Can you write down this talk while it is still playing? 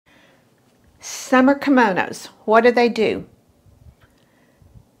Summer kimonos, what do?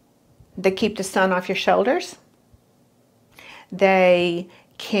 They keep the sun off your shoulders. They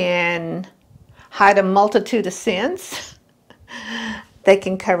can hide a multitude of sins. They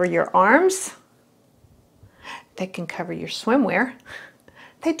can cover your arms. They can cover your swimwear.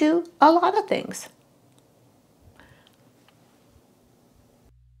 They do a lot of things.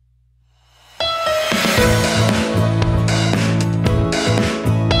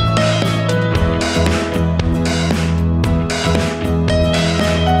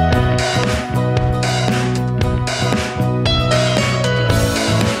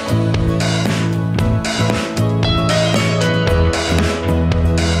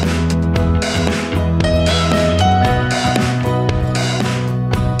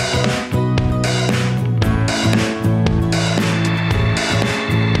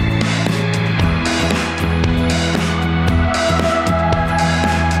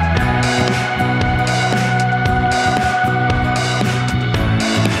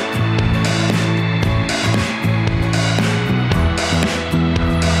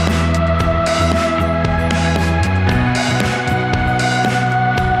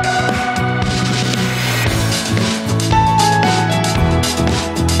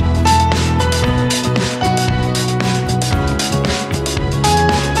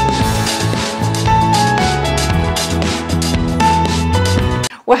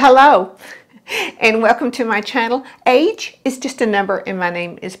 Well, hello and welcome to my channel. Age is just a number and my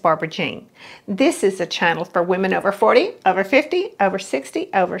name is Barbara Jean. This is a channel for women over 40, over 50, over 60,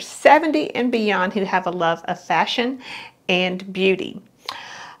 over 70 and beyond who have a love of fashion and beauty.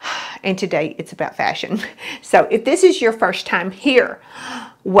 And today it's about fashion. So if this is your first time here,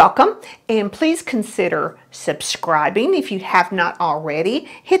 welcome, and please consider subscribing if you have not already.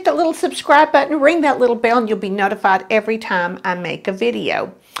 Hit the little subscribe button, ring that little bell, and you'll be notified every time I make a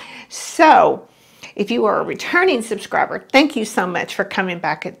video. So if you are a returning subscriber, thank you so much for coming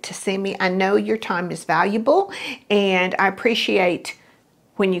back to see me. I know your time is valuable and I appreciate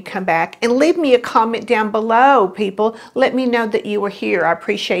when you come back, and leave me a comment down below, people. Let me know that you were here. I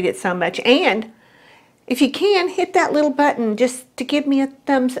appreciate it so much. And if you can, hit that little button just to give me a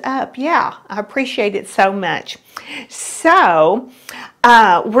thumbs up. Yeah, I appreciate it so much. So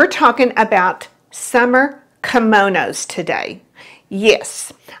we're talking about summer kimonos today.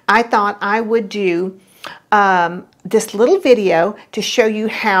 Yes, I thought I would do this little video to show you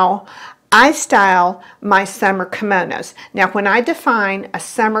how I style my summer kimonos. Now, when I define a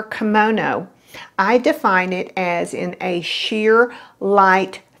summer kimono, I define it as in a sheer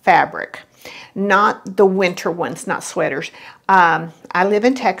light fabric, not the winter ones, not sweaters. I live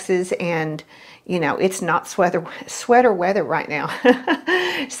in Texas and you know, it's not sweater weather right now.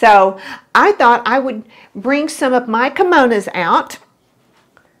 So I thought I would bring some of my kimonos out,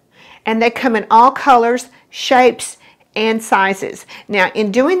 and they come in all colors, shapes, and sizes. Now,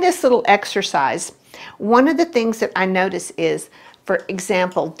 in doing this little exercise, one of the things that I notice is, for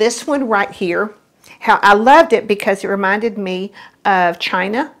example, this one right here, how I loved it because it reminded me of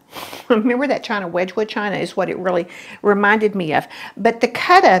China. Remember that China, Wedgwood China is what it really reminded me of. But the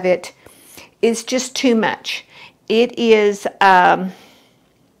cut of it is just too much. It is,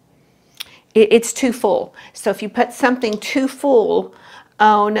 it's too full. So if you put something too full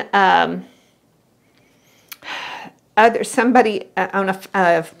on on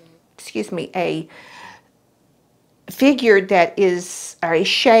a figure that is, or a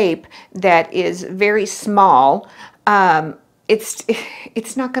shape that is very small,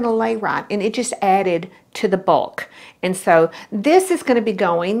 it's not going to lay right, and it just added to the bulk. And so this is going to be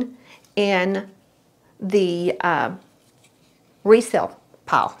going in the resale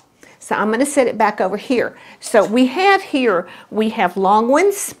pile. So I'm going to set it back over here. So we have here, we have long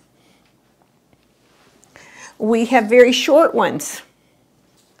ones. We have very short ones.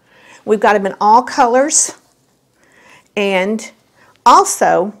 We've got them in all colors. And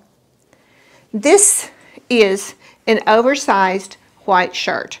also, this is an oversized white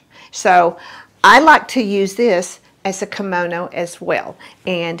shirt. So I like to use this as a kimono as well.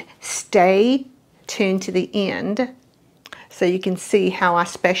 And stay tuned to the end so you can see how I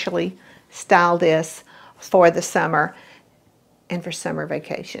specially style this for the summer and for summer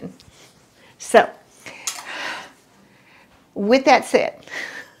vacation. So, with that said,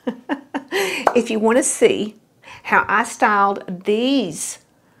 if you want to see how I styled these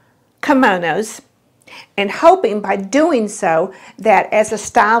kimonos, and hoping by doing so that as a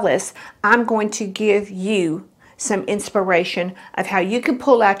stylist, I'm going to give you some inspiration of how you can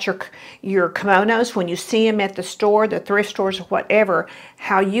pull out your kimonos when you see them at the store, the thrift stores, or whatever,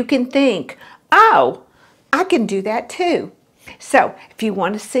 how you can think, oh, I can do that too. So if you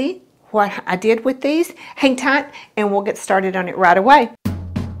want to see what I did with these. Hang tight and we'll get started on it right away.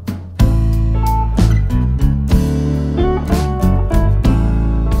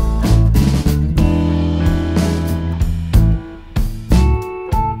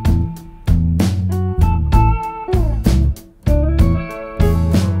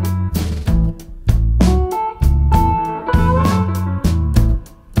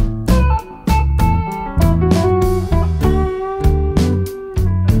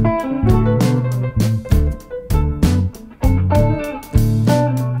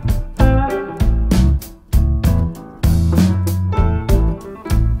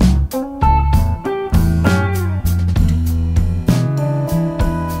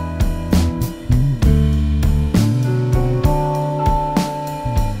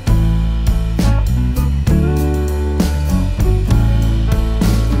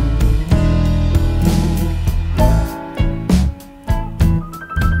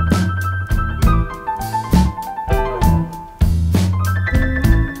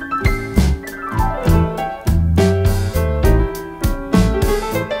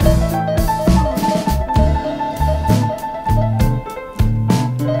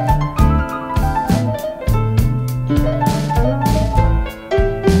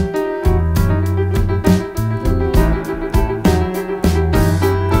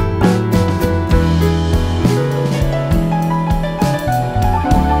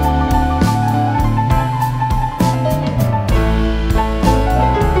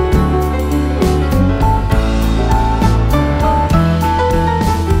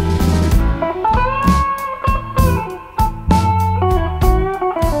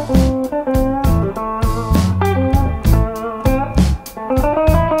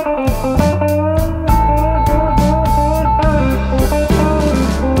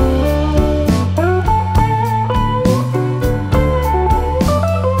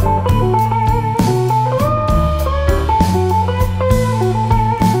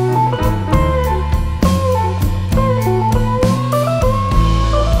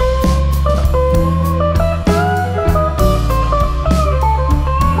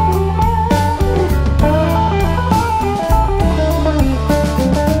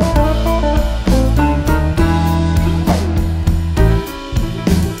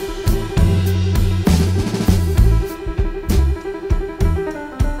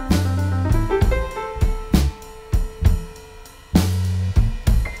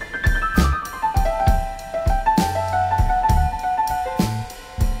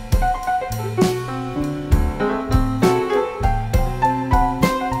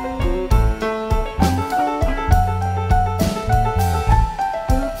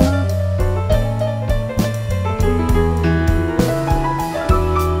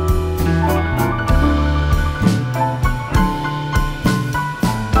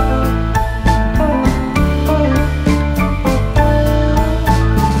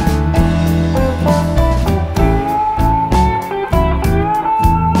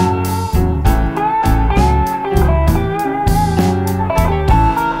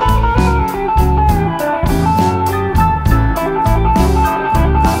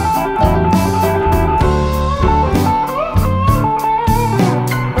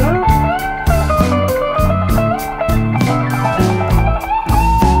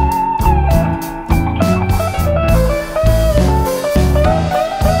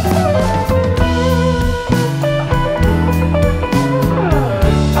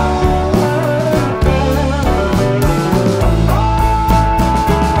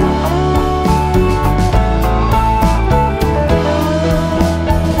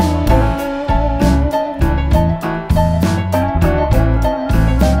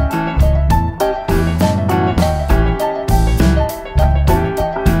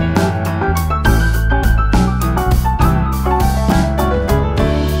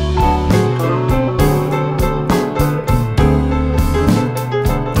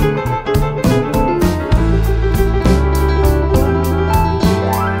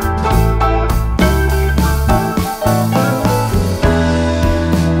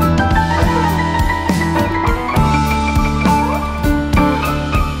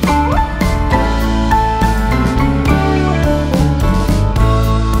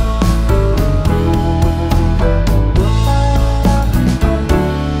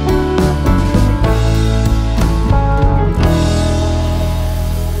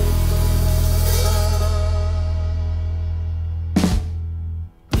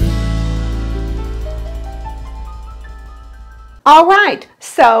 All right,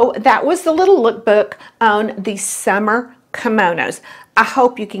 so that was the little lookbook on the summer kimonos. I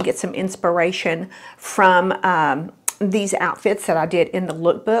hope you can get some inspiration from these outfits that I did in the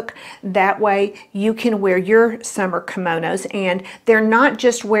lookbook. That way you can wear your summer kimonos, and they're not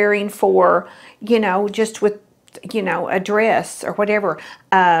just wearing for, you know, just with, you know, a dress or whatever.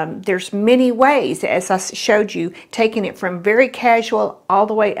 There's many ways, as I showed you, taking it from very casual all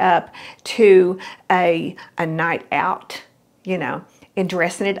the way up to a night out, you know, and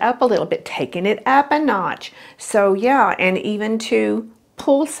dressing it up a little bit, taking it up a notch. So yeah, and even to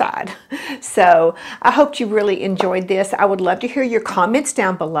poolside. So I hope you really enjoyed this. I would love to hear your comments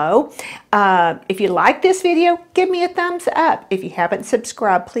down below. If you like this video, give me a thumbs up. If you haven't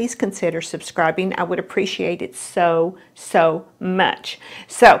subscribed, please consider subscribing. I would appreciate it so much.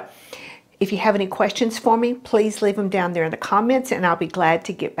 So if you have any questions for me, please leave them down there in the comments, and I'll be glad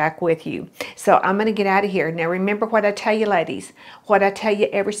to get back with you. So I'm going to get out of here. Now remember what I tell you, ladies, what I tell you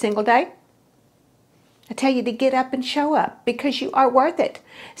every single day. I tell you to get up and show up, because you are worth it.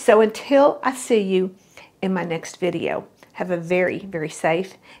 So until I see you in my next video, have a very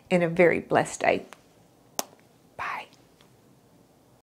safe and a very blessed day.